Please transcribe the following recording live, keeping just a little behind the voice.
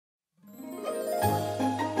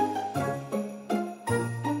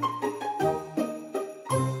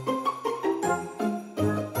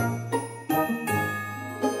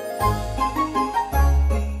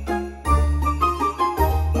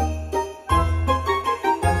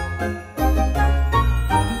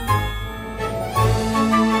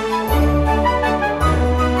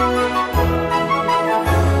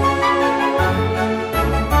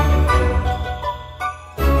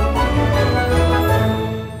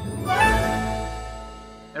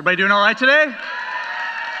Everybody doing all right today?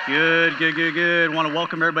 Good. I want to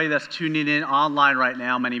welcome everybody that's tuning in online right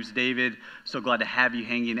now. My name is David. So glad to have you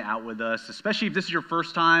hanging out with us, especially if this is your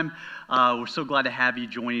first time. We're so glad to have you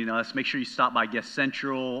joining us. Make sure you stop by Guest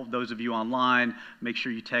Central. Those of you online, make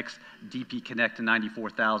sure you text DP Connect to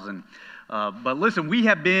 94,000. But listen, we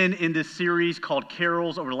have been in this series called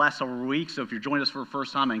CAROLS over the last several weeks. So if you're joining us for the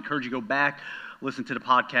first time, I encourage you to go back, listen to the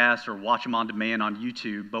podcast, or watch them on demand on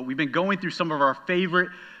YouTube. But we've been going through some of our favorite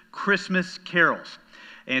Christmas carols.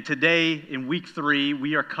 And today, in week 3,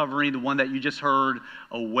 we are covering the one that you just heard,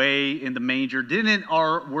 Away in the Manger. Didn't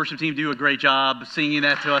our worship team do a great job singing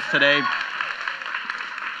that to us today?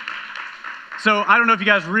 So I don't know if you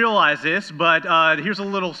guys realize this, but here's a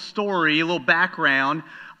little story, a little background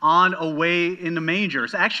on Away in the Manger.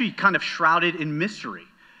 It's actually kind of shrouded in mystery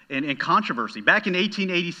and controversy. Back in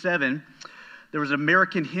 1887, there was an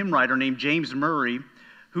American hymn writer named James Murray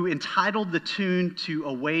who entitled the tune to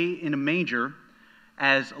Away in a Manger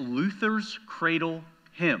as Luther's Cradle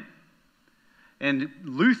Hymn. And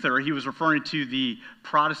Luther, he was referring to the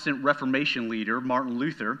Protestant Reformation leader, Martin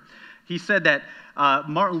Luther. He said that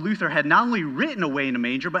Martin Luther had not only written Away in a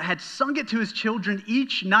Manger, but had sung it to his children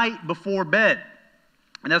each night before bed.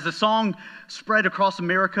 And as the song spread across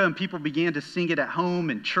America and people began to sing it at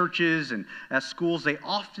home in churches and at schools, they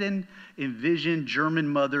often envisioned German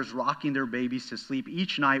mothers rocking their babies to sleep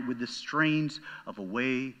each night with the strains of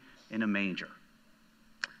Away in a Manger.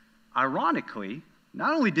 Ironically,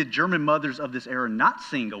 not only did German mothers of this era not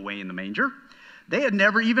sing Away in the Manger, they had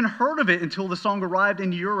never even heard of it until the song arrived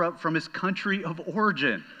in Europe from its country of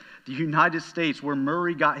origin, the United States, where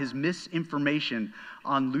Murray got his misinformation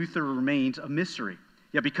on Luther remains a mystery.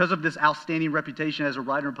 Yet because of this outstanding reputation as a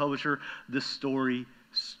writer and publisher, the story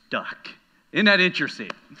stuck. Isn't that interesting?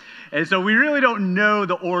 And so we really don't know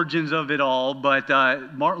the origins of it all, but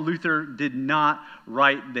Martin Luther did not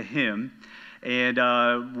write the hymn. And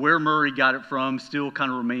where Murray got it from still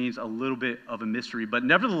kind of remains a little bit of a mystery. But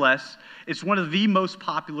nevertheless, it's one of the most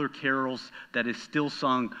popular carols that is still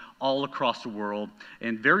sung all across the world.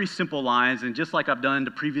 And very simple lines. And just like I've done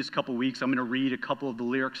the previous couple weeks, I'm going to read a couple of the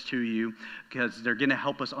lyrics to you because they're going to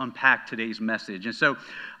help us unpack today's message. And so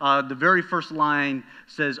the very first line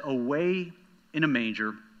says, "Away in a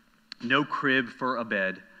manger, no crib for a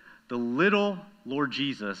bed, the little Lord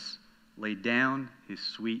Jesus laid down his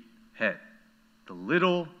sweet head." The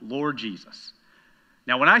little Lord Jesus.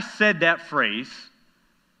 Now, when I said that phrase,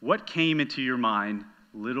 what came into your mind,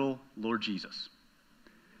 little Lord Jesus?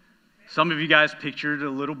 Some of you guys pictured a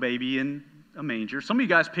little baby in a manger. Some of you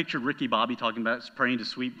guys pictured Ricky Bobby talking about praying to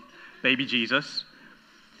sweet baby Jesus.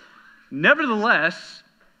 Nevertheless,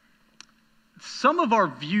 some of our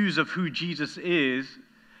views of who Jesus is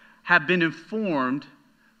have been informed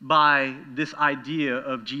by this idea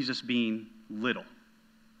of Jesus being little.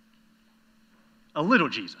 A little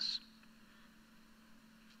Jesus.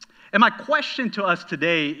 And my question to us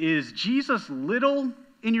today is Jesus little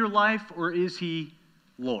in your life, or is he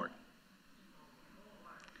Lord?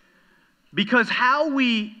 Because how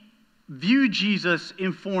we view Jesus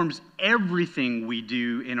informs everything we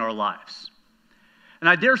do in our lives. And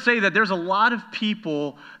I dare say that there's a lot of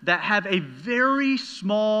people that have a very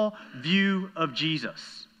small view of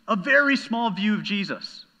Jesus. A very small view of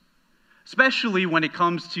Jesus. Especially when it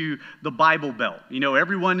comes to the Bible Belt. You know,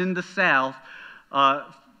 everyone in the South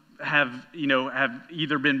have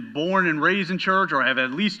either been born and raised in church or have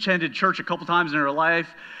at least attended church a couple times in their life.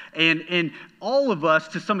 And all of us,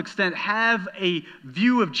 to some extent, have a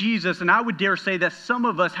view of Jesus. And I would dare say that some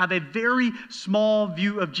of us have a very small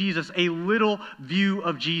view of Jesus, a little view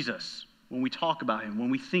of Jesus when we talk about him,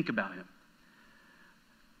 when we think about him.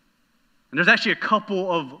 And there's actually a couple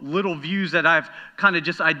of little views that I've kind of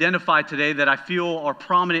just identified today that I feel are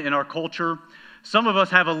prominent in our culture. Some of us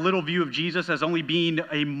have a little view of Jesus as only being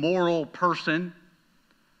a moral person,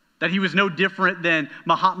 that he was no different than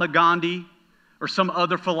Mahatma Gandhi or some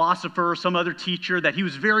other philosopher or some other teacher, that he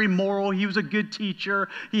was very moral, he was a good teacher,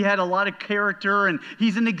 he had a lot of character, and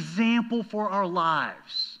he's an example for our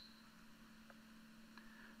lives.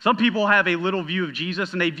 Some people have a little view of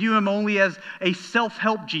Jesus, and they view him only as a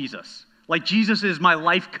self-help Jesus. Like Jesus is my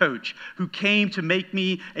life coach who came to make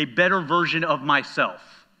me a better version of myself.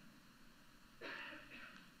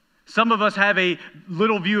 Some of us have a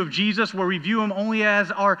little view of Jesus where we view him only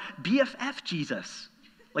as our BFF Jesus.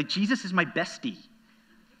 Like Jesus is my bestie.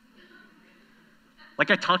 Like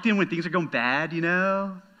I talk to him when things are going bad, you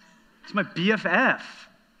know? It's my BFF.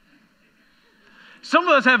 Some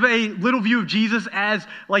of us have a little view of Jesus as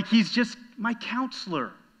like he's just my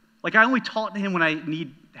counselor. Like I only talk to him when I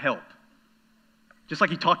need help. Just like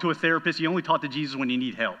you talk to a therapist, you only talk to Jesus when you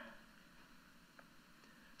need help.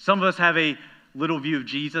 Some of us have a little view of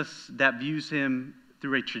Jesus that views him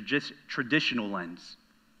through a traditional lens.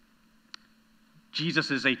 Jesus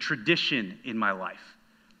is a tradition in my life.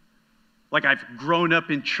 Like I've grown up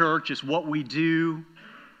in church, it's what we do.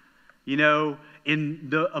 You know,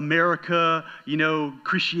 in America, you know,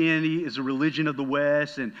 Christianity is a religion of the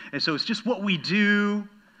West, and so it's just what we do.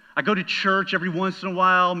 I go to church every once in a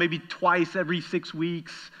while, maybe twice every 6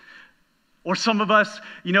 weeks. Or some of us,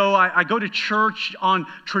 you know, I go to church on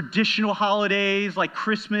traditional holidays like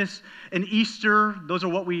Christmas and Easter. Those are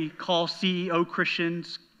what we call CEO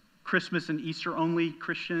Christians, Christmas and Easter only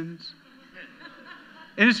Christians.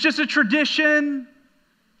 And it's just a tradition,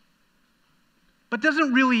 but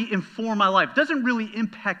doesn't really inform my life, doesn't really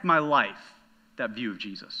impact my life, that view of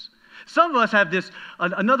Jesus. Some of us have this,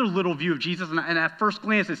 another little view of Jesus, and at first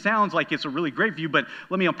glance it sounds like it's a really great view, but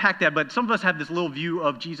let me unpack that. But some of us have this little view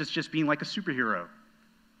of Jesus just being like a superhero.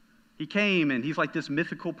 He came and he's like this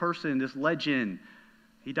mythical person, this legend.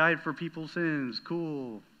 He died for people's sins,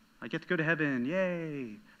 cool. I get to go to heaven, yay.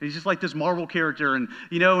 And he's just like this Marvel character, and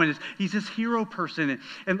you know, and he's this hero person.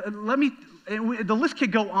 And the list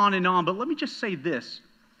could go on, but let me just say this.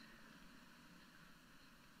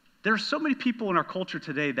 There are so many people in our culture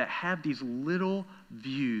today that have these little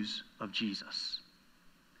views of Jesus.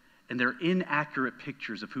 And they're inaccurate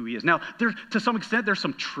pictures of who he is. Now, to some extent, there's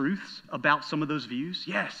some truths about some of those views.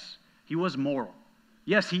 Yes, he was moral.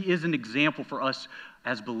 Yes, he is an example for us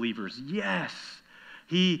as believers. Yes,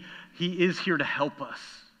 he is here to help us.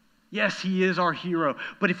 Yes, he is our hero.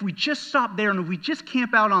 But if we just stop there and if we just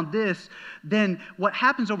camp out on this, then what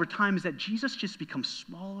happens over time is that Jesus just becomes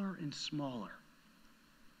smaller and smaller.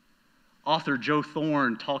 Author Joe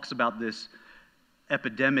Thorne talks about this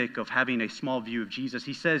epidemic of having a small view of Jesus.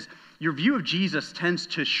 He says, your view of Jesus tends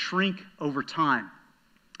to shrink over time.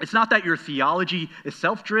 It's not that your theology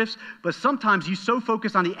itself drifts, but sometimes you so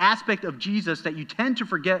focus on the aspect of Jesus that you tend to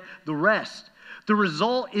forget the rest. The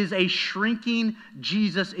result is a shrinking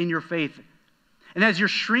Jesus in your faith. And as your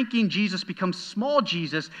shrinking Jesus becomes small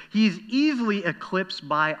Jesus, he is easily eclipsed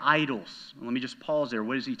by idols. Let me just pause there.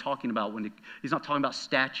 What is he talking about? He's not talking about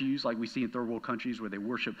statues like we see in third world countries where they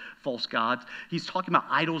worship false gods. He's talking about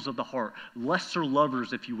idols of the heart, lesser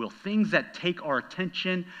lovers, if you will, things that take our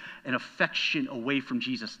attention and affection away from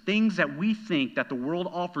Jesus, things that we think that the world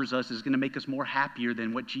offers us is going to make us more happier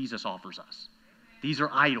than what Jesus offers us. These are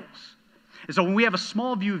idols. And so when we have a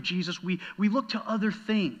small view of Jesus, we look to other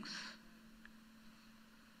things.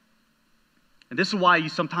 And this is why you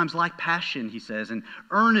sometimes lack passion, he says, and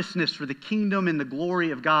earnestness for the kingdom and the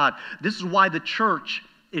glory of God. This is why the church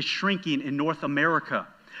is shrinking in North America,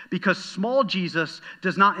 because small Jesus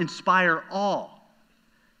does not inspire awe,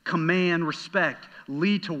 command respect,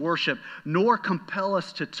 lead to worship, nor compel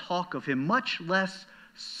us to talk of him, much less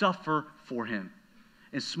suffer for him.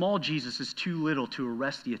 And small Jesus is too little to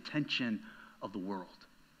arrest the attention of the world.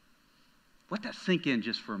 Let that sink in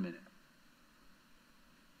just for a minute.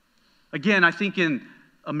 Again, I think in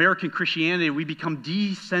American Christianity, we become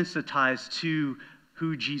desensitized to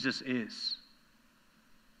who Jesus is.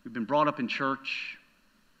 We've been brought up in church.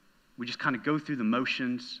 We just kind of go through the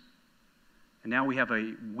motions. And now we have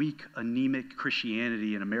a weak, anemic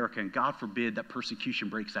Christianity in America, and God forbid that persecution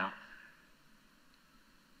breaks out.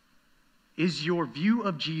 Is your view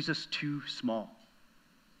of Jesus too small?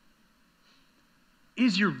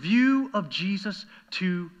 Is your view of Jesus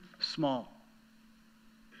too small?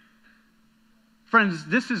 Friends,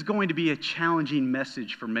 this is going to be a challenging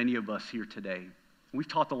message for many of us here today. We've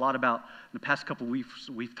talked a lot about, in the past couple of weeks,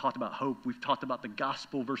 we've talked about hope. We've talked about the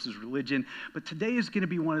gospel versus religion. But today is going to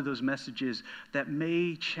be one of those messages that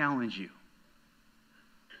may challenge you.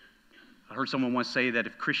 I heard someone once say that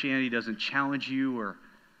if Christianity doesn't challenge you or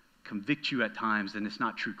convict you at times, then it's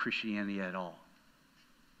not true Christianity at all.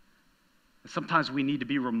 And sometimes we need to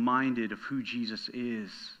be reminded of who Jesus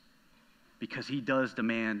is, because he does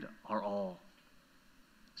demand our all.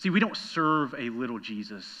 See, we don't serve a little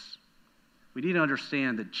Jesus. We need to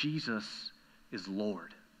understand that Jesus is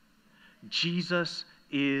Lord. Jesus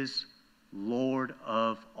is Lord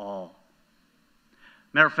of all.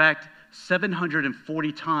 Matter of fact,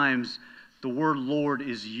 740 times the word Lord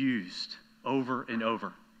is used over and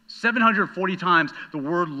over. 740 times the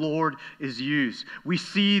word Lord is used. We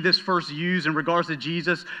see this first used in regards to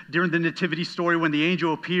Jesus during the nativity story when the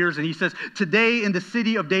angel appears and he says, "Today in the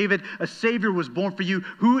city of David, a Savior was born for you,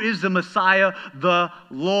 who is the Messiah, the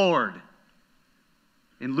Lord."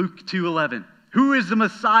 In Luke 2:11, who is the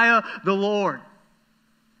Messiah, the Lord?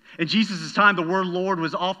 In Jesus' time, the word Lord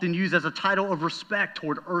was often used as a title of respect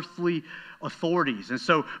toward earthly authorities. And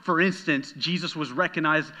so, for instance, Jesus was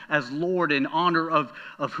recognized as Lord in honor of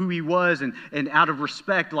who he was and out of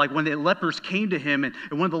respect. Like when the lepers came to him, and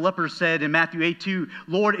one of the lepers said in Matthew 8:2,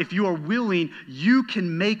 Lord, if you are willing, you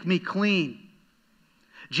can make me clean.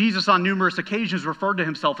 Jesus on numerous occasions referred to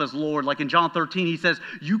himself as Lord. Like in John 13, he says,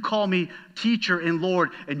 you call me teacher and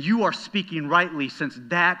Lord, and you are speaking rightly, since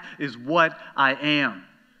that is what I am.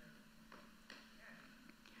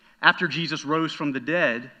 After Jesus rose from the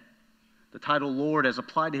dead, the title Lord as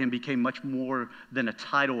applied to him became much more than a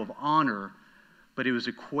title of honor, but it was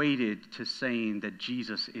equated to saying that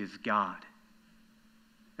Jesus is God.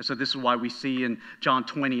 And so this is why we see in John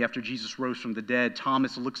 20, after Jesus rose from the dead,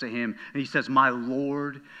 Thomas looks at him and he says, my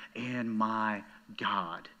Lord and my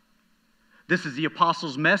God. This is the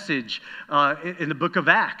apostles' message in the book of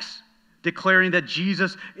Acts, declaring that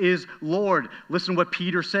Jesus is Lord. Listen to what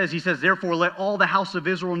Peter says. He says, therefore, let all the house of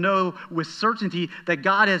Israel know with certainty that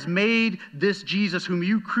God has made this Jesus, whom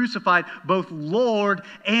you crucified, both Lord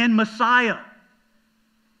and Messiah.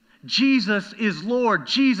 Jesus is Lord.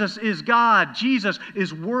 Jesus is God. Jesus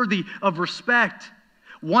is worthy of respect.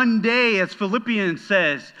 One day, as Philippians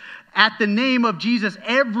says, at the name of Jesus,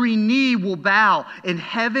 every knee will bow in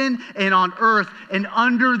heaven and on earth and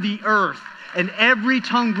under the earth, and every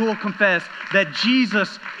tongue will confess that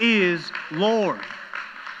Jesus is Lord.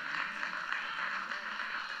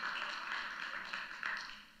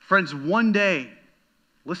 Friends, one day,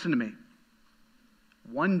 listen to me,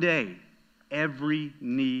 one day, every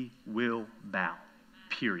knee will bow,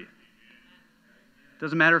 period.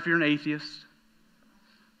 Doesn't matter if you're an atheist.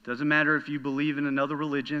 Doesn't matter if you believe in another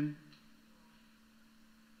religion.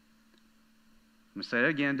 I'm going to say it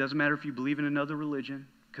again. Doesn't matter if you believe in another religion,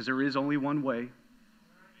 because there is only one way.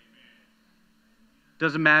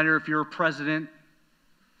 Doesn't matter if you're a president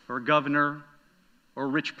or a governor or a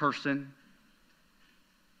rich person.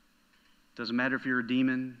 Doesn't matter if you're a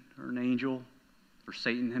demon or an angel or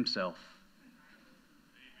Satan himself.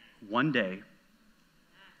 One day,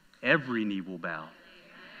 every knee will bow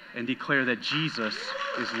and declare that Jesus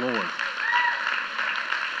is Lord.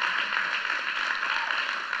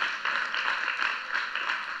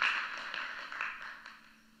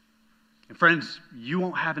 And friends, you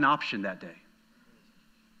won't have an option that day.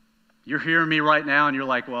 You're hearing me right now and you're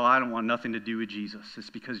like, well, I don't want nothing to do with Jesus.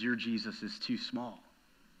 It's because your Jesus is too small.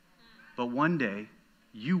 But one day,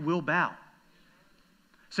 you will bow.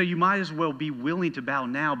 So you might as well be willing to bow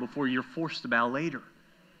now before you're forced to bow later.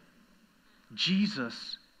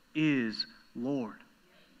 Jesus is Lord.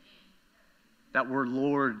 That word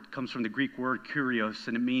Lord comes from the Greek word kurios,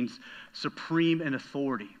 and it means supreme in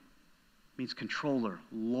authority. It means controller,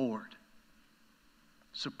 Lord.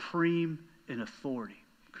 Supreme in authority,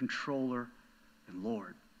 controller, and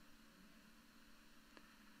Lord.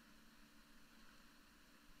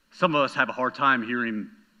 Some of us have a hard time hearing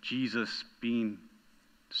Jesus being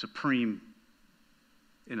supreme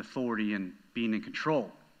in authority and being in control.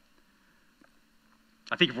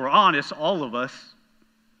 I think if we're honest, all of us,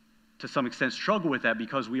 to some extent, struggle with that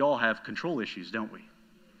because we all have control issues, don't we?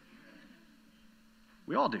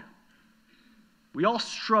 We all do. We all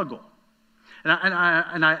struggle.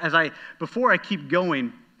 Before I keep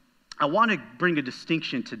going, I want to bring a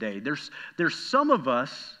distinction today. There's some of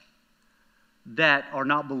us that are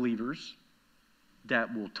not believers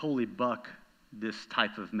that will totally buck this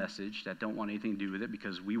type of message, that don't want anything to do with it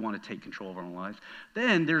because we want to take control of our own lives.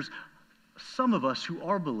 Then there's some of us who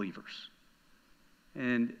are believers.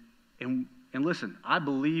 And listen, I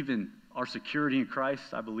believe in our security in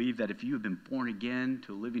Christ. I believe that if you have been born again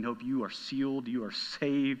to a living hope, you are sealed, you are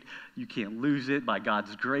saved, you can't lose it by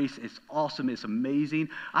God's grace. It's awesome, it's amazing.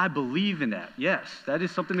 I believe in that. Yes, that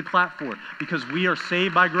is something to clap for because we are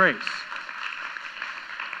saved by grace.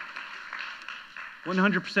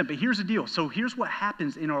 100%. But here's the deal. So here's what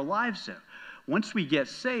happens in our lives though. Once we get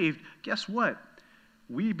saved, guess what?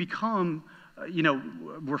 We become,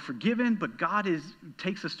 we're forgiven, but God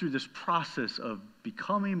takes us through this process of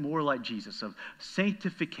becoming more like Jesus, of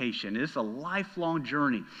sanctification. It's a lifelong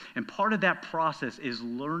journey. And part of that process is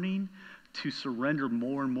learning to surrender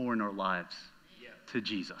more and more in our lives to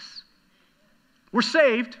Jesus. We're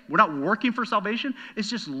saved. We're not working for salvation. It's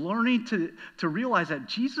just learning to realize that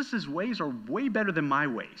Jesus' ways are way better than my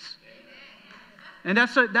ways. And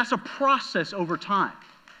that's a process over time.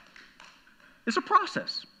 It's a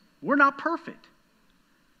process. We're not perfect.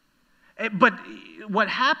 But what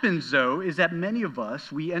happens, though, is that many of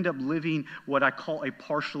us, we end up living what I call a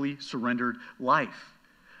partially surrendered life.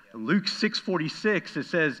 In Luke 6:46, it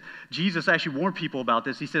says, Jesus actually warned people about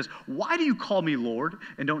this. He says, why do you call me Lord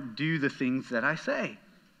and don't do the things that I say?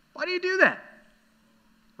 Why do you do that?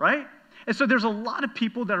 Right? And so there's a lot of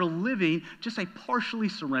people that are living just a partially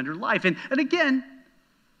surrendered life. And again,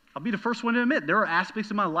 I'll be the first one to admit, there are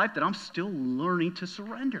aspects of my life that I'm still learning to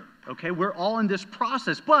surrender, okay? We're all in this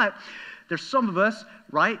process, but there's some of us,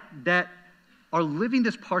 right, that are living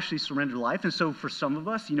this partially surrendered life. And so for some of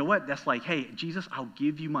us, you know what? That's like, hey, Jesus, I'll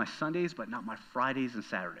give you my Sundays, but not my Fridays and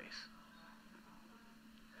Saturdays.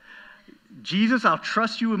 Jesus, I'll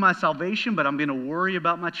trust you with my salvation, but I'm going to worry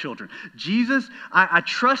about my children. Jesus, I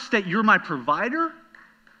trust that you're my provider,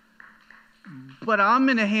 but I'm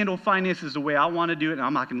going to handle finances the way I want to do it, and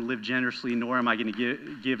I'm not going to live generously, nor am I going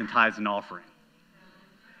to give in tithes and offering.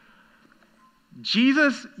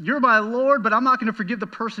 Jesus, you're my Lord, but I'm not going to forgive the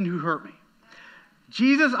person who hurt me.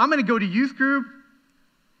 Jesus, I'm going to go to youth group,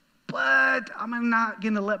 but I'm not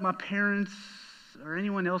going to let my parents or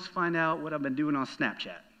anyone else find out what I've been doing on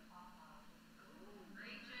Snapchat.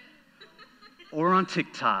 Or on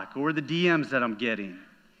TikTok, or the DMs that I'm getting.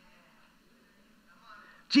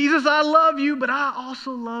 Jesus, I love you, but I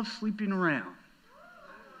also love sleeping around.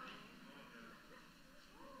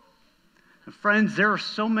 And friends, there are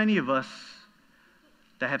so many of us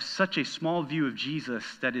that have such a small view of Jesus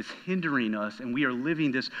that is hindering us, and we are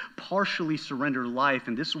living this partially surrendered life,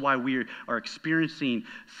 and this is why we are experiencing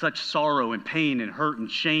such sorrow and pain and hurt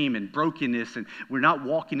and shame and brokenness, and we're not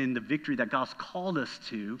walking in the victory that God's called us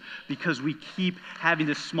to because we keep having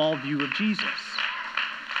this small view of Jesus.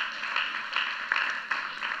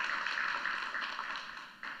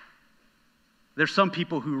 There's some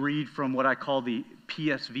people who read from what I call the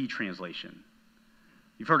PSV translation.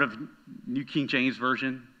 You've heard of New King James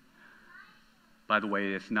Version? By the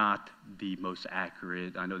way, it's not the most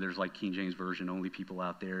accurate. I know there's like King James Version only people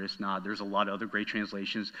out there. It's not. There's a lot of other great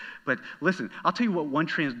translations. But listen, I'll tell you what,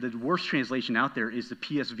 the worst translation out there is the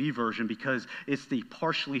PSV version because it's the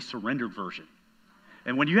partially surrendered version.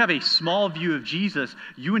 And when you have a small view of Jesus,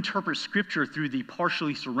 you interpret Scripture through the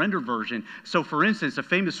partially surrendered version. So for instance, a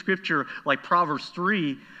famous scripture like Proverbs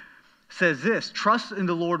 3 says this, trust in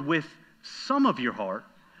the Lord with some of your heart,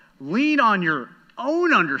 lean on your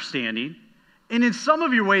own understanding, and in some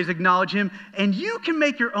of your ways acknowledge him, and you can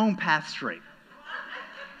make your own path straight.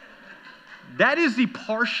 That is the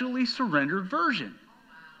partially surrendered version.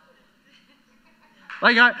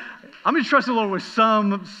 Like I'm going to trust the Lord with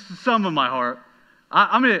some of my heart.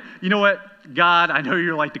 I'm going to, you know what, God, I know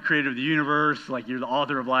you're like the creator of the universe, like you're the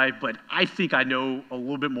author of life, but I think I know a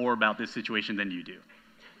little bit more about this situation than you do.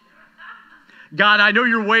 God, I know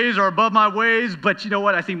your ways are above my ways, but you know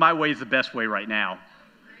what? I think my way is the best way right now.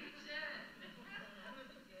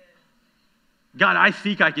 God, I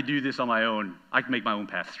think I could do this on my own. I can make my own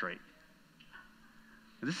path straight.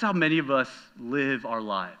 And this is how many of us live our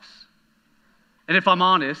lives. And if I'm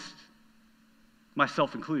honest,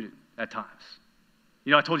 myself included at times.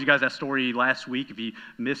 You know, I told you guys that story last week. If you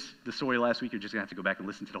missed the story last week, you're just going to have to go back and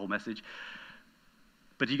listen to the whole message.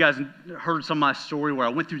 But you guys heard some of my story where I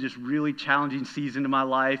went through this really challenging season in my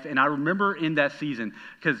life. And I remember in that season,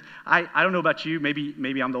 because I don't know about you,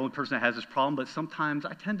 maybe I'm the only person that has this problem, but sometimes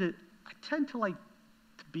I tend to like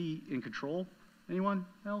to be in control. Anyone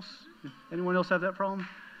else? Anyone else have that problem?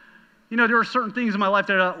 You know, there are certain things in my life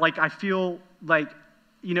that I feel like,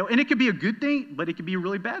 you know, and it could be a good thing, but it could be a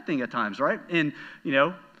really bad thing at times, right? And, you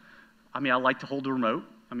know, I mean, I like to hold the remote.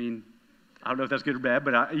 I mean, I don't know if that's good or bad,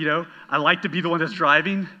 but I like to be the one that's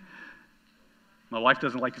driving. My wife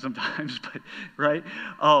doesn't like it sometimes, but right.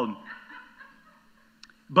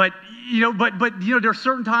 But there are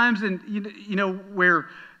certain times, and you know where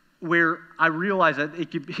I realize that it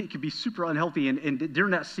could be super unhealthy. And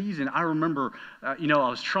during that season, I remember, I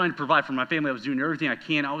was trying to provide for my family. I was doing everything I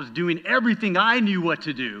can. I was doing everything I knew what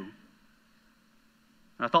to do.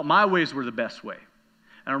 And I thought my ways were the best way.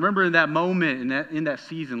 And I remember in that moment, in that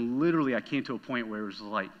season, literally I came to a point where it was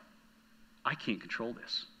like, I can't control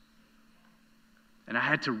this. And I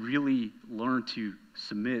had to really learn to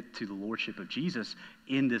submit to the lordship of Jesus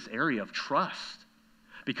in this area of trust.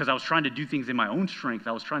 Because I was trying to do things in my own strength.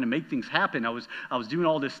 I was trying to make things happen. I was doing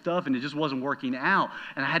all this stuff, and it just wasn't working out.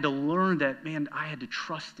 And I had to learn that, man, I had to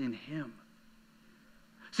trust in him.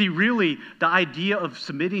 See, really, the idea of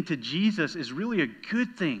submitting to Jesus is really a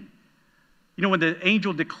good thing. You know, when the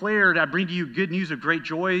angel declared, I bring to you good news of great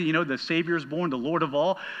joy, you know, the Savior is born, the Lord of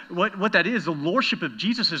all. What that is, the lordship of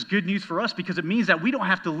Jesus is good news for us because it means that we don't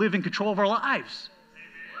have to live in control of our lives.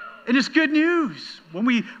 And it's good news when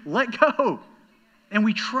we let go and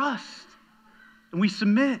we trust and we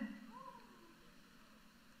submit.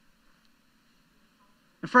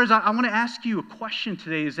 And friends, I want to ask you a question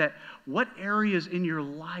today, is that what areas in your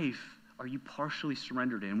life are you partially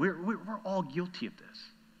surrendered in? We're all guilty of this.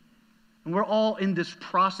 And we're all in this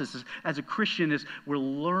process as a Christian, as we're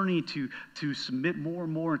learning to submit more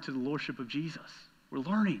and more into the lordship of Jesus. We're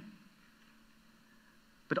learning.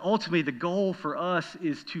 But ultimately, the goal for us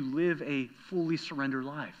is to live a fully surrendered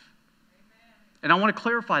life. Amen. And I want to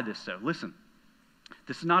clarify this, though. Listen,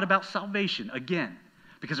 this is not about salvation, again,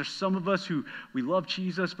 because there's some of us who, we love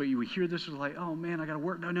Jesus, but we hear this, we're like, oh man, I got to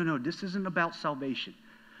work. No. This isn't about salvation.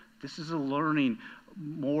 This is learning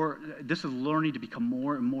to become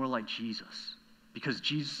more and more like Jesus, because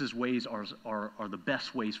Jesus' ways are the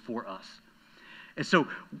best ways for us. And so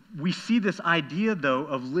we see this idea, though,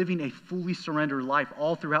 of living a fully surrendered life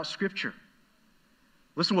all throughout Scripture.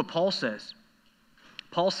 Listen to what Paul says.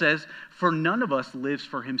 Paul says, "For none of us lives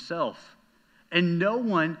for himself, and no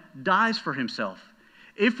one dies for himself.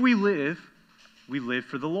 If we live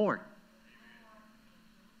for the Lord."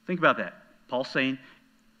 Think about that. Paul's saying,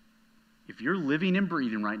 if you're living and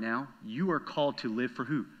breathing right now, you are called to live for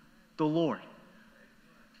who? The Lord.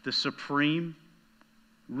 The supreme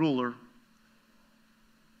ruler,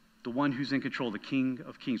 the one who's in control, the King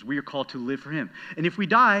of Kings. We are called to live for him. And if we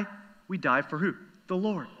die for who? The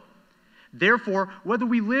Lord. Therefore, whether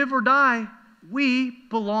we live or die, we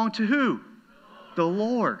belong to who? The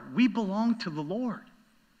Lord. We belong to the Lord.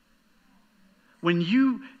 When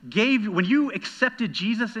you accepted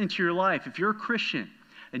Jesus into your life, if you're a Christian,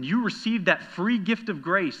 and you received that free gift of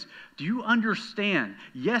grace, do you understand?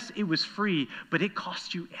 Yes, it was free, but it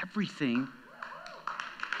cost you everything.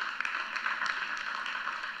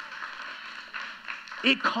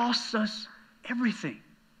 It costs us everything.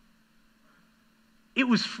 It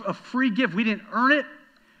was a free gift. We didn't earn it.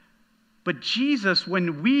 But Jesus,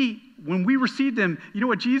 when we received him, you know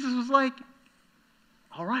what Jesus was like?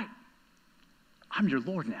 All right, I'm your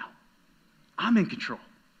Lord now. I'm in control.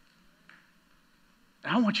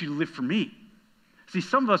 And I want you to live for me. See,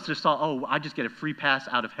 some of us just thought, oh, I just get a free pass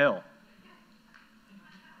out of hell.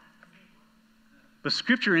 But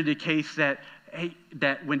Scripture indicates that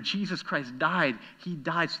when Jesus Christ died, he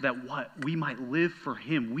died so that what? We might live for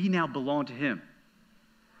him. We now belong to him.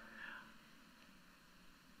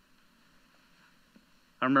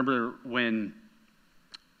 I remember when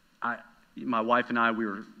my wife and I, we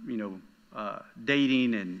were,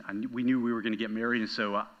 dating, and we knew we were going to get married, and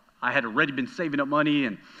so I had already been saving up money,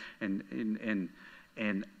 and I didn't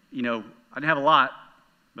have a lot,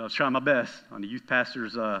 but I was trying my best on the youth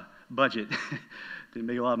pastor's budget. Didn't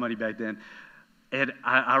make a lot of money back then. And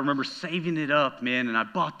I remember saving it up, man, and I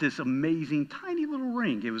bought this amazing tiny little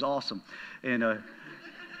ring. It was awesome. And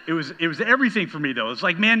it was everything for me, though. It's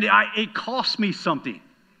like, man, it cost me something,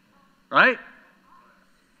 right?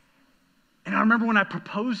 And I remember when I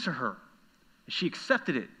proposed to her, she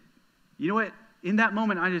accepted it. You know what? In that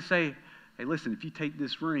moment, I just say, hey, listen, if you take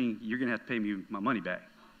this ring, you're going to have to pay me my money back.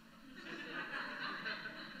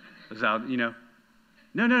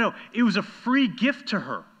 No. It was a free gift to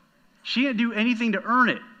her. She didn't do anything to earn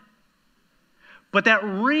it. But that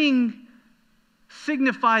ring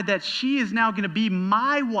signified that she is now going to be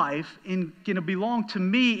my wife and going to belong to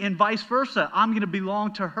me, and vice versa. I'm going to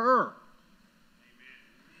belong to her. Amen.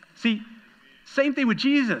 See, same thing with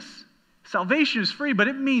Jesus. Salvation is free, but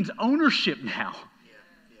it means ownership now.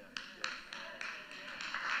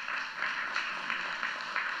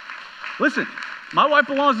 Listen, my wife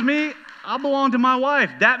belongs to me. I belong to my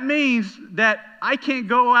wife. That means that I can't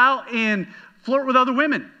go out and flirt with other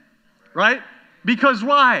women, right? Because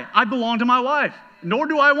why? I belong to my wife. Nor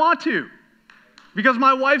do I want to. Because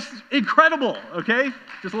my wife's incredible, okay?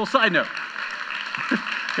 Just a little side note.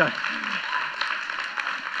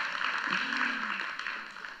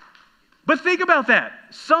 But think about that.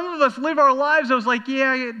 Some of us live our lives, I was like,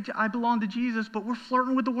 yeah, I belong to Jesus, but we're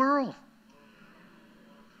flirting with the world.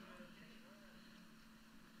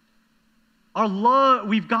 Our love,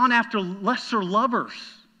 we've gone after lesser lovers,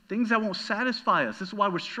 things that won't satisfy us. This is why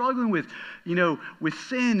we're struggling with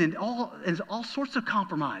sin and all sorts of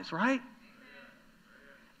compromise, right?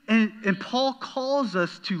 And Paul calls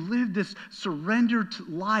us to live this surrendered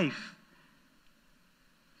life.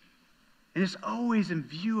 And it's always in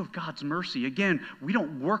view of God's mercy. Again, we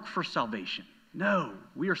don't work for salvation. No,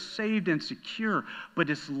 we are saved and secure, but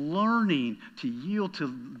it's learning to yield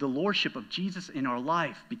to the lordship of Jesus in our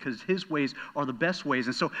life, because his ways are the best ways.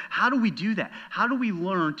 And so how do we do that? How do we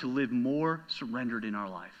learn to live more surrendered in our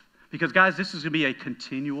life? Because, guys, this is going to be a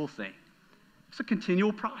continual thing. It's a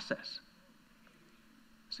continual process.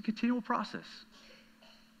 It's a continual process.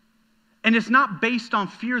 And it's not based on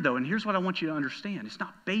fear, though, and here's what I want you to understand. It's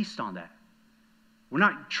not based on that. We're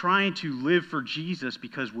not trying to live for Jesus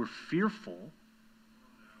because we're fearful.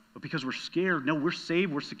 but because we're scared. No, we're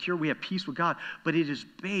saved, we're secure, we have peace with God. But it is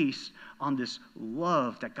based on this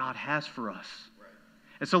love that God has for us. Right.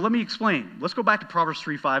 And so let me explain. Let's go back to Proverbs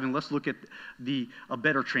 3:5 and let's look at a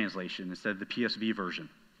better translation instead of the PSV version.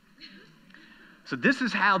 So this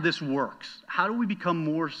is how this works. How do we become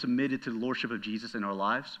more submitted to the lordship of Jesus in our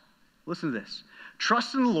lives? Listen to this.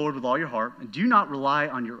 Trust in the Lord with all your heart and do not rely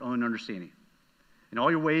on your own understanding. In all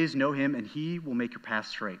your ways, know him, and he will make your path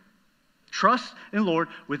straight. Trust in the Lord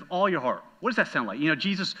with all your heart. What does that sound like? You know,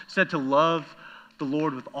 Jesus said to love the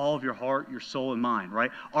Lord with all of your heart, your soul, and mind,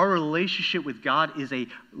 right? Our relationship with God is a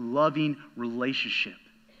loving relationship.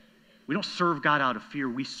 We don't serve God out of fear.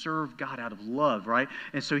 We serve God out of love, right?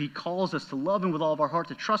 And so he calls us to love him with all of our heart,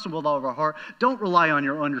 to trust him with all of our heart. Don't rely on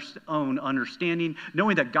your own understanding,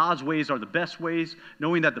 knowing that God's ways are the best ways,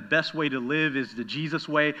 knowing that the best way to live is the Jesus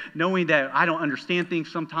way, knowing that I don't understand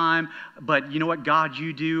things sometimes, but you know what, God,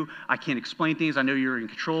 you do. I can't explain things. I know you're in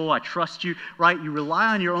control. I trust you, right? You don't rely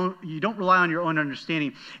on your own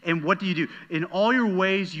understanding. And what do? In all your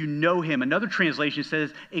ways, you know him. Another translation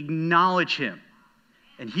says, acknowledge him,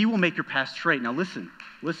 and he will make your path straight. Now listen.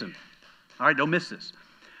 All right, don't miss this.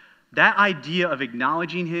 That idea of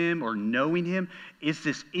acknowledging him or knowing him is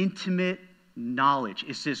this intimate knowledge.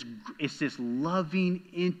 It's this loving,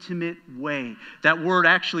 intimate way. That word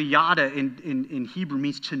actually, yada, in Hebrew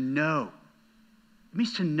means to know. It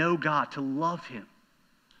means to know God, to love him.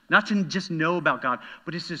 Not to just know about God,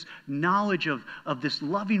 but it's this knowledge of this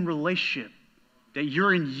loving relationship that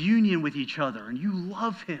you're in union with each other and you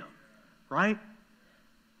love him, right?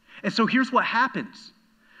 And so here's what happens.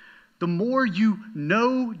 The more you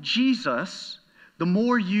know Jesus, the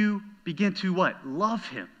more you begin to what? Love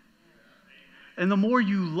him. And the more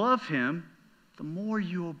you love him, the more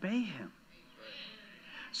you obey him.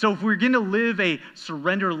 So if we're going to live a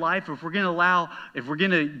surrender life, if we're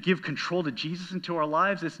going to give control to Jesus into our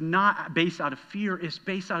lives, it's not based out of fear, it's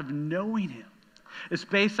based out of knowing him. It's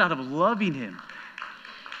based out of loving him.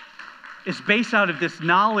 It's based out of this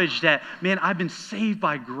knowledge that, man, I've been saved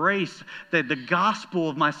by grace, that the gospel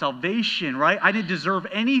of my salvation, right? I didn't deserve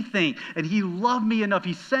anything, and he loved me enough.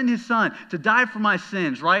 He sent his son to die for my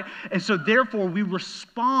sins, right? And so therefore, we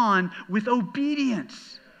respond with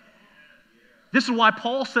obedience. This is why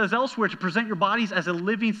Paul says elsewhere to present your bodies as a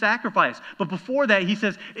living sacrifice. But before that, he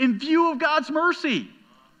says, in view of God's mercy.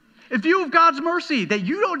 In view of God's mercy, that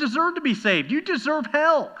you don't deserve to be saved. You deserve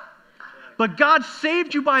hell. But God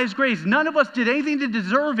saved you by his grace. None of us did anything to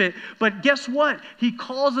deserve it. But guess what? He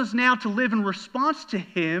calls us now to live in response to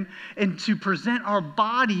him and to present our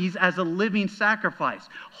bodies as a living sacrifice,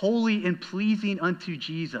 holy and pleasing unto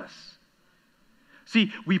Jesus.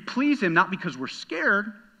 See, we please him not because we're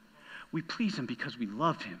scared. We please him because we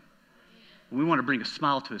love him. We want to bring a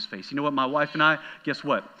smile to his face. You know what? My wife and I, guess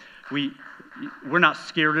what? We're not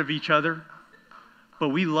scared of each other, but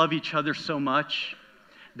we love each other so much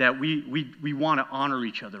that we want to honor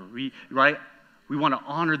each other, right? We want to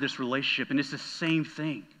honor this relationship, and it's the same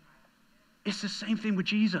thing. It's the same thing with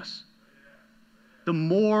Jesus. The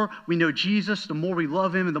more we know Jesus, the more we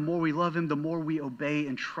love him, and the more we love him, the more we obey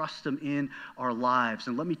and trust him in our lives.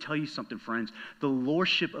 And let me tell you something, friends. The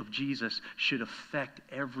lordship of Jesus should affect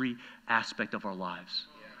every aspect of our lives.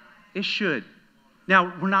 It should.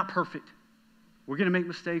 Now, we're not perfect. We're going to make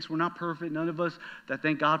mistakes. We're not perfect. None of us that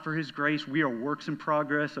thank God for his grace. We are works in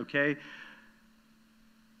progress, okay?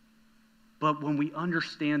 But when we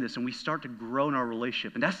understand this and we start to grow in our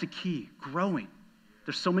relationship, and that's the key, growing.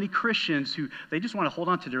 There's so many Christians who, they just want to hold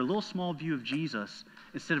on to their little small view of Jesus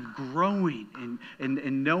instead of growing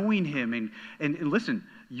and knowing him. And listen,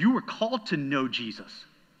 you were called to know Jesus.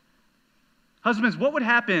 Husbands, what would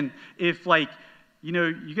happen if,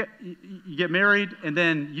 you get married and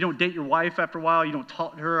then you don't date your wife after a while, you don't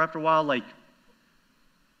talk to her after a while,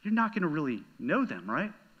 you're not going to really know them,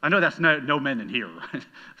 right? I know that's no men in here.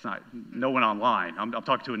 It's not, no one online. I'm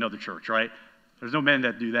talking to another church, right? There's no men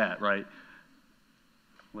that do that, right?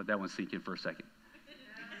 Let that one sink in for a second.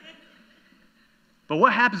 But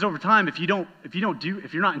what happens over time if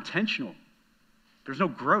you're not intentional? There's no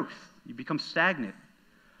growth. You become stagnant.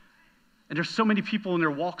 And there's so many people in their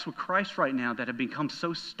walks with Christ right now that have become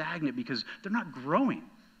so stagnant because they're not growing.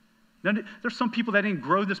 There's some people that didn't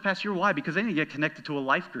grow this past year. Why? Because they didn't get connected to a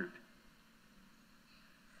life group.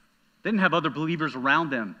 They didn't have other believers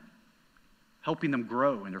around them helping them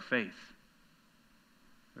grow in their faith.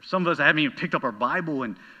 There's some of us that haven't even picked up our Bible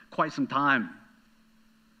in quite some time.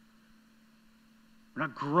 We're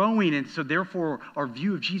not growing, and so therefore our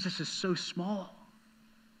view of Jesus is so small.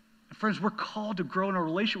 And friends, we're called to grow in our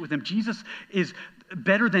relationship with him. Jesus is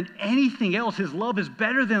better than anything else. His love is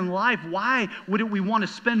better than life. Why wouldn't we want to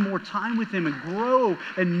spend more time with him and grow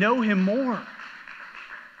and know him more?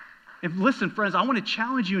 And listen, friends, I want to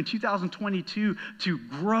challenge you in 2022 to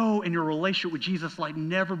grow in your relationship with Jesus like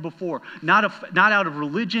never before. Not out of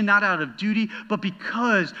religion, not out of duty, but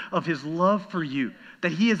because of his love for you,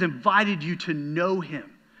 that he has invited you to know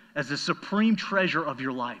him as the supreme treasure of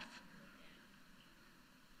your life.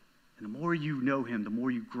 And the more you know him, the more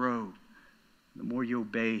you grow, the more you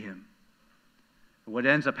obey him. And what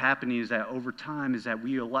ends up happening is that over time is that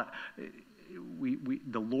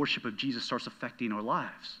the lordship of Jesus starts affecting our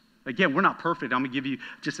lives. Again, we're not perfect. I'm going to give you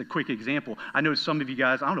just a quick example. I know some of you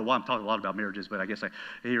guys, I don't know why I'm talking a lot about marriages, but I guess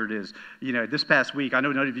here it is. This past week, I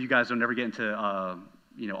know none of you guys don't ever get into,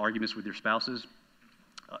 arguments with your spouses.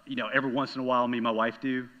 Every once in a while, me and my wife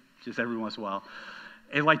do, just every once in a while.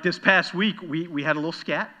 And like this past week, we had a little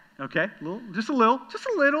scat, okay? Just a little,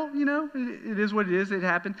 it is what it is. It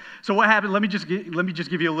happened. So what happened? Let me just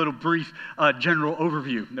give you a little brief general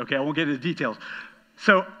overview, okay? I won't get into the details.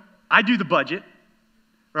 So I do the budget.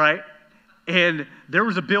 Right? And there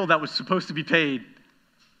was a bill that was supposed to be paid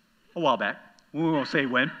a while back. We won't say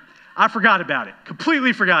when. I forgot about it.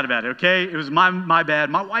 Completely forgot about it, okay? It was my bad.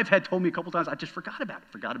 My wife had told me a couple times. I just forgot about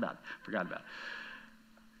it.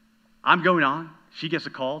 I'm going on. She gets a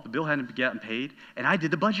call. The bill hadn't gotten paid. And I did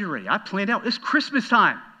the budget already. I planned out. It's Christmas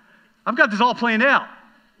time. I've got this all planned out.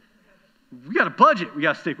 We got a budget we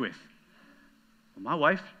got to stick with. Well, my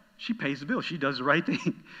wife, she pays the bill. She does the right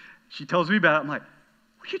thing. She tells me about it. I'm like,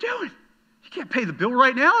 what are you doing? You can't pay the bill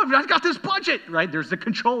right now. I've got this budget, right? There's the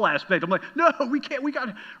control aspect. I'm like, no, we can't. We got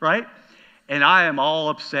it, right? And I am all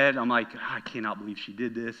upset. I'm like, I cannot believe she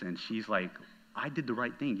did this. And she's like, I did the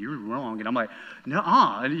right thing. You're wrong. And I'm like,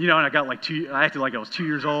 nuh-uh. And, and I got I acted like I was 2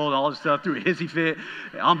 years old and all this stuff, threw a hissy fit.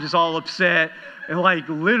 I'm just all upset. And like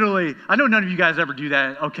literally, I know none of you guys ever do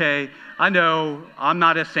that, okay? I know I'm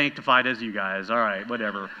not as sanctified as you guys. All right,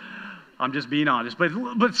 whatever. I'm just being honest. But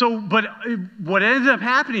what ends up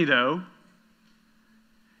happening, though,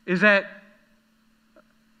 is that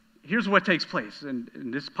here's what takes place. And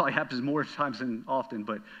this probably happens more times than often.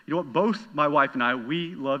 But you know what? Both my wife and I,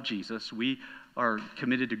 we love Jesus. We are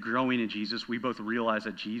committed to growing in Jesus. We both realize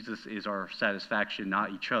that Jesus is our satisfaction,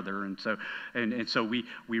 not each other. And so we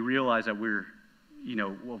realize that we're,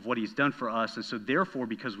 of what he's done for us. And so therefore,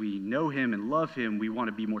 because we know him and love him, we want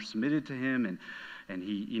to be more submitted to him. And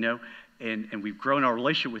he, and we've grown our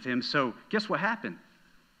relationship with him. So guess what happened?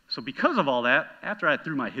 So because of all that, after I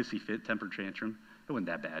threw my hissy fit, temper tantrum, it wasn't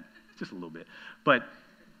that bad, just a little bit. But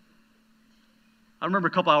I remember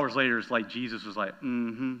a couple hours later, it's like Jesus was like,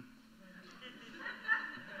 mm-hmm.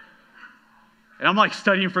 And I'm like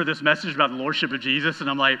studying for this message about the lordship of Jesus, and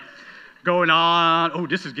I'm like going on, oh,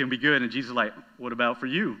 this is going to be good. And Jesus is like, what about for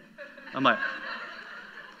you? I'm like,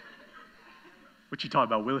 what you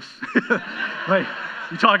talking about, Willis? Like,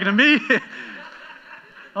 you talking to me?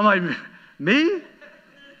 I'm like, me?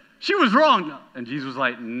 She was wrong. And Jesus was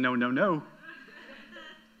like, no, no, no.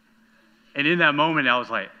 And in that moment, I was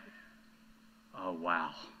like, oh,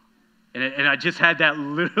 wow. And I just had that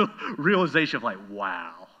little realization of like,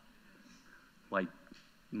 wow. Like,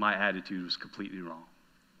 my attitude was completely wrong.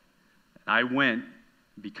 And I went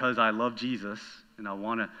because I love Jesus and I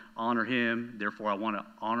want to honor him. Therefore, I want to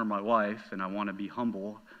honor my wife and I want to be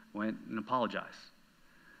humble. Went and apologized.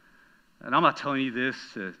 And I'm not telling you this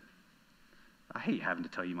I hate having to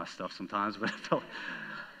tell you my stuff sometimes,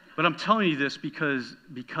 but I'm telling you this because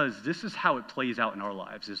this is how it plays out in our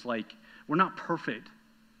lives. It's like we're not perfect,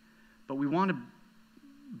 but we want to,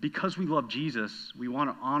 because we love Jesus, we want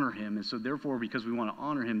to honor him. And so therefore, because we want to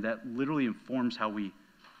honor him, that literally informs how we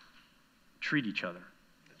treat each other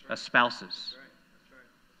as spouses. That's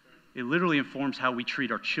right. It literally informs how we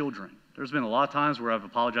treat our children. There's been a lot of times where I've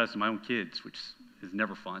apologized to my own kids, which is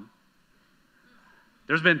never fun.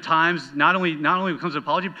 There's been times, not only when it comes to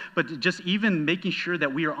apology, but just even making sure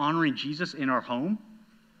that we are honoring Jesus in our home.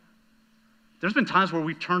 There's been times where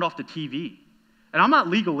we've turned off the TV. And I'm not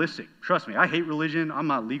legalistic. Trust me, I hate religion. I'm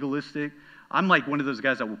not legalistic. I'm like one of those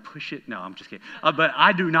guys that will push it. No, I'm just kidding. But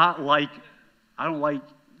I don't like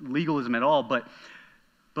legalism at all. But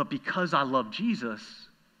because I love Jesus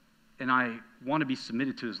and I want to be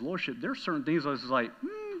submitted to his lordship, there are certain things I was like,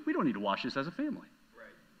 we don't need to watch this as a family.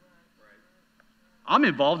 I'm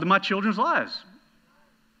involved in my children's lives.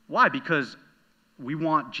 Why? Because we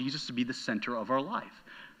want Jesus to be the center of our life.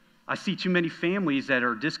 I see too many families that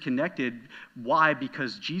are disconnected. Why?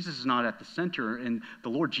 Because Jesus is not at the center, and the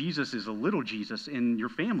Lord Jesus is a little Jesus in your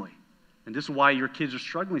family. And this is why your kids are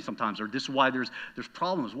struggling sometimes, or this is why there's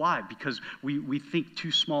problems. Why? Because we think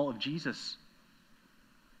too small of Jesus.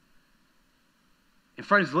 And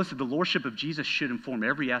friends, listen, the lordship of Jesus should inform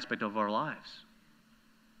every aspect of our lives.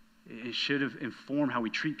 It should have informed how we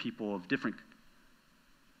treat people of different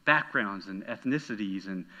backgrounds and ethnicities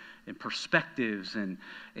and perspectives and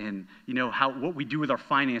what we do with our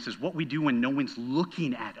finances, what we do when no one's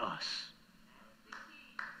looking at us.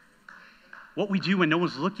 What we do when no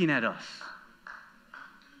one's looking at us.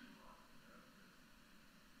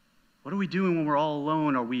 What are we doing when we're all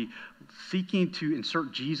alone? Are we seeking to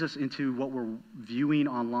insert Jesus into what we're viewing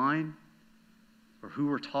online, or who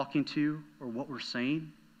we're talking to, or what we're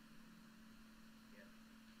saying?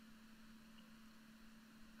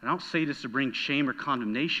 And I don't say this to bring shame or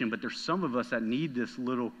condemnation, but there's some of us that need this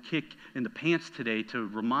little kick in the pants today to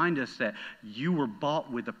remind us that you were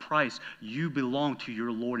bought with a price. You belong to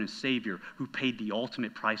your Lord and Savior who paid the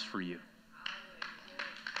ultimate price for you.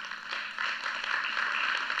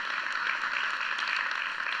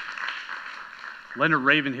 Leonard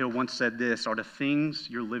Ravenhill once said this: "Are the things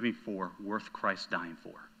you're living for worth Christ dying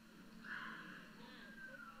for?"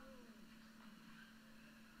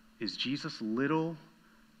 Is Jesus little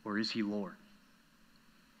or is he Lord?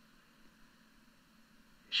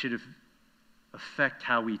 It should affect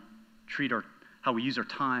how we how we use our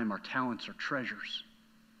time, our talents, our treasures.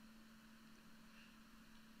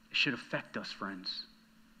 It should affect us, friends.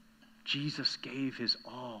 Jesus gave his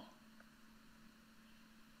all.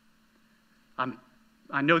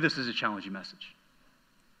 I know this is a challenging message.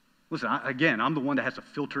 Listen, I'm the one that has to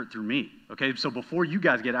filter it through me, okay? So before you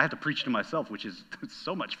guys get it, I have to preach to myself, which is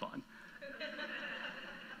so much fun.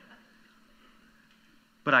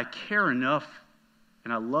 But I care enough,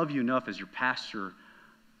 and I love you enough as your pastor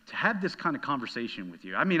to have this kind of conversation with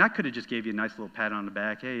you. I mean, I could have just gave you a nice little pat on the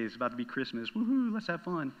back. Hey, it's about to be Christmas. Woohoo, let's have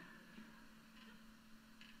fun.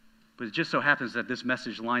 But it just so happens that this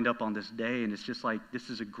message lined up on this day, and it's just like, this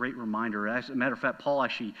is a great reminder. As a matter of fact, Paul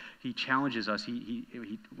actually, he challenges us. He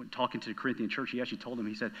when talking to the Corinthian church, he actually told them,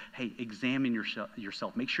 he said, hey, examine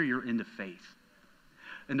yourself. Make sure you're in the faith.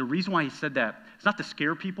 And the reason why he said that, it's not to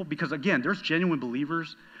scare people, because again, there's genuine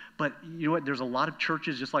believers, but you know what, there's a lot of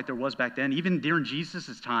churches just like there was back then. Even during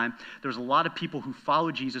Jesus' time, there's a lot of people who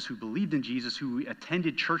followed Jesus, who believed in Jesus, who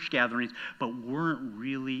attended church gatherings, but weren't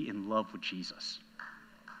really in love with Jesus.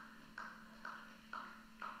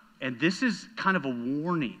 And this is kind of a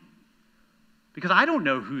warning, because I don't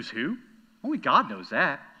know who's who. Only God knows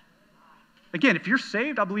that. Again, if you're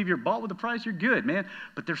saved, I believe you're bought with a price, you're good, man.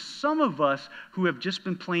 But there's some of us who have just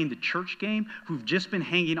been playing the church game, who've just been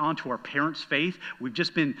hanging on to our parents' faith. We've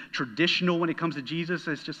just been traditional when it comes to Jesus.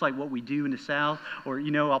 It's just like what we do in the South. Or,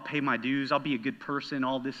 I'll pay my dues, I'll be a good person,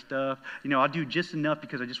 all this stuff. I'll do just enough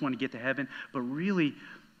because I just want to get to heaven. But really,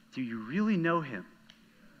 do you really know him?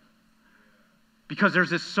 Because there's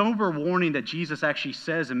this sober warning that Jesus actually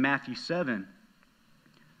says in Matthew 7.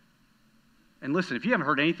 And listen, if you haven't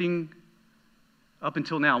heard anything up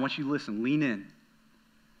until now, I want you to listen. Lean in.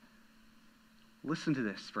 Listen to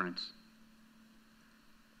this, friends.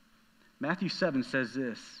 Matthew 7 says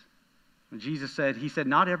this. When Jesus said, he said,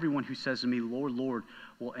 not everyone who says to me, Lord, Lord,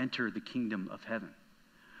 will enter the kingdom of heaven,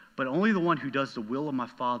 but only the one who does the will of my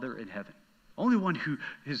Father in heaven. Only one who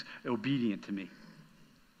is obedient to me.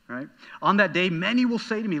 Right? On that day, many will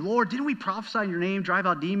say to me, Lord, didn't we prophesy in your name, drive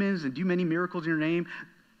out demons, and do many miracles in your name?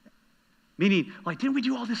 Meaning, didn't we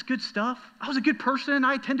do all this good stuff? I was a good person.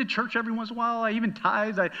 I attended church every once in a while. I even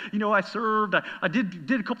tithed. I served. I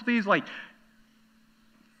did a couple things.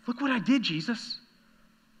 Look what I did, Jesus.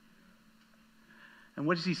 And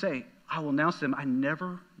what does he say? I will announce to them, I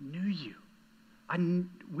never knew you.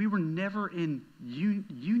 We were never in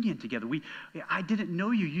union together. I didn't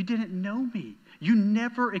know you. You didn't know me. You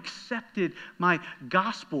never accepted my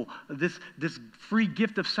gospel, this free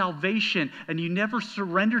gift of salvation, and you never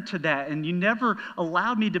surrendered to that, and you never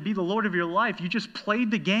allowed me to be the Lord of your life. You just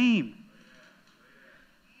played the game.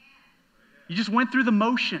 You just went through the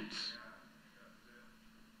motions.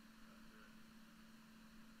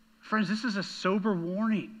 Friends, this is a sober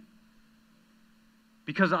warning.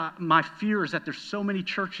 Because my fear is that there's so many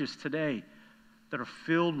churches today that are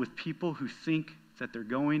filled with people who think that they're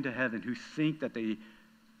going to heaven, who think that they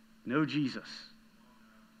know Jesus,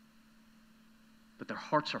 but their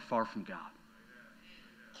hearts are far from God.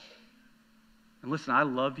 And listen, I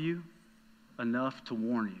love you enough to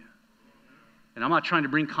warn you. And I'm not trying to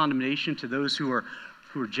bring condemnation to those who are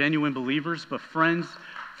genuine believers, but friends,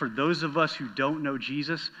 for those of us who don't know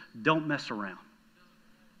Jesus, don't mess around.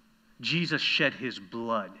 Jesus shed his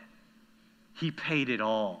blood. He paid it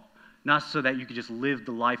all. Not so that you could just live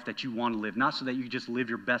the life that you want to live. Not so that you could just live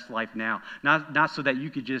your best life now. Not so that you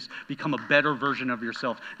could just become a better version of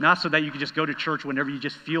yourself. Not so that you could just go to church whenever you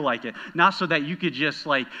just feel like it. Not so that you could just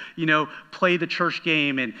play the church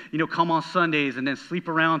game and, come on Sundays and then sleep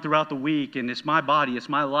around throughout the week and it's my body, it's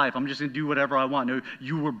my life. I'm just going to do whatever I want. No,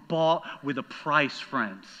 you were bought with a price,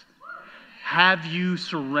 friends. Have you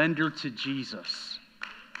surrendered to Jesus?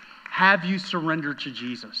 Have you surrendered to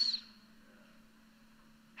Jesus?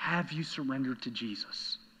 Have you surrendered to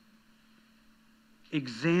Jesus?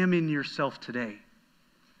 Examine yourself today.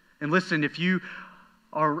 And listen, if you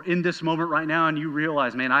are in this moment right now and you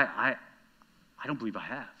realize, man, I don't believe I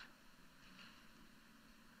have.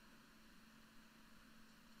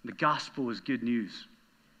 The gospel is good news.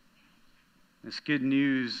 It's good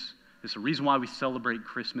news. It's the reason why we celebrate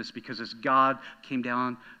Christmas, because as God came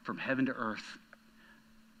down from heaven to earth.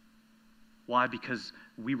 Why? Because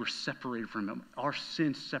we were separated from Him. Our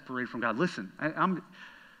sins separated from God. Listen,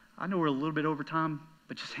 I know we're a little bit over time,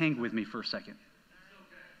 but just hang with me for a second.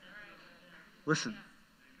 Listen,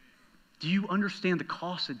 do you understand the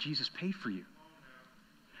cost that Jesus paid for you?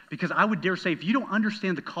 Because I would dare say, if you don't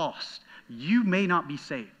understand the cost, you may not be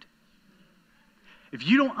saved. If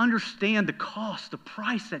you don't understand the cost, the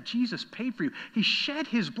price that Jesus paid for you, He shed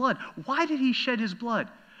His blood. Why did He shed His blood?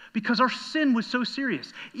 Because our sin was so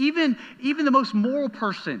serious. Even the most moral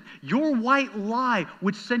person, your white lie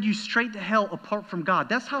would send you straight to hell apart from God.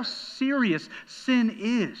 That's how serious sin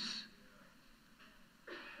is.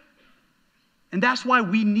 And that's why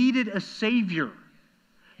we needed a Savior.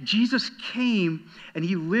 Jesus came and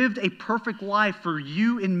He lived a perfect life for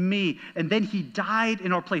you and me, and then He died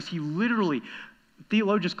in our place. He literally,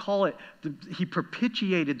 theologians call it, He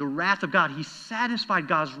propitiated the wrath of God. He satisfied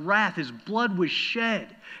God's wrath. His blood was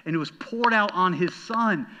shed, and it was poured out on His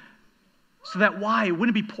Son. So that why? It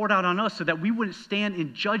wouldn't be poured out on us, so that we wouldn't stand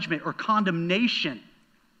in judgment or condemnation.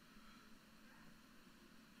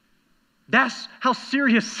 That's how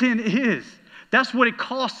serious sin is. That's what it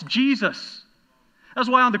cost Jesus. That's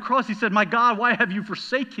why on the cross He said, my God, why have you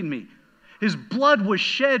forsaken me? His blood was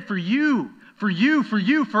shed for you,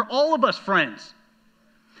 for all of us, friends.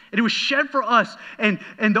 And it was shed for us. And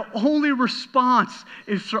the only response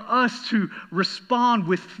is for us to respond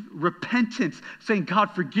with repentance, saying,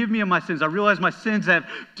 God, forgive me of my sins. I realize my sins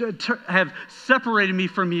have separated me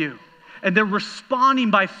from you. And they're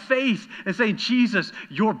responding by faith and saying, Jesus,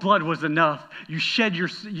 your blood was enough. You shed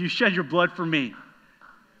your blood for me.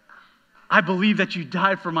 I believe that you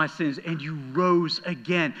died for my sins and you rose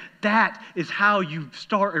again. That is how you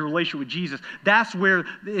start a relationship with Jesus. That's where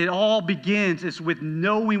it all begins, is with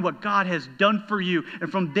knowing what God has done for you. And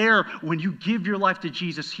from there, when you give your life to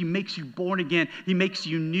Jesus, He makes you born again. He makes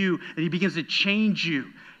you new, and He begins to change you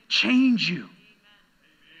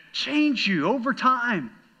over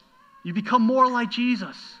time. You become more like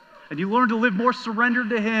Jesus, and you learn to live more surrendered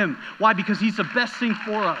to Him. Why? Because He's the best thing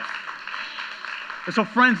for us. And so,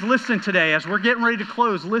 friends, listen today. As we're getting ready to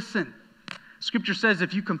close, listen. Scripture says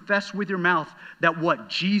if you confess with your mouth that what?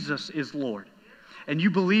 Jesus is Lord. And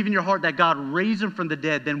you believe in your heart that God raised Him from the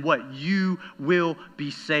dead, then what? You will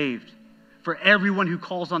be saved. For everyone who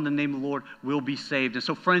calls on the name of the Lord will be saved. And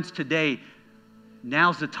so, friends, today,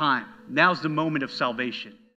 now's the time. Now's the moment of salvation.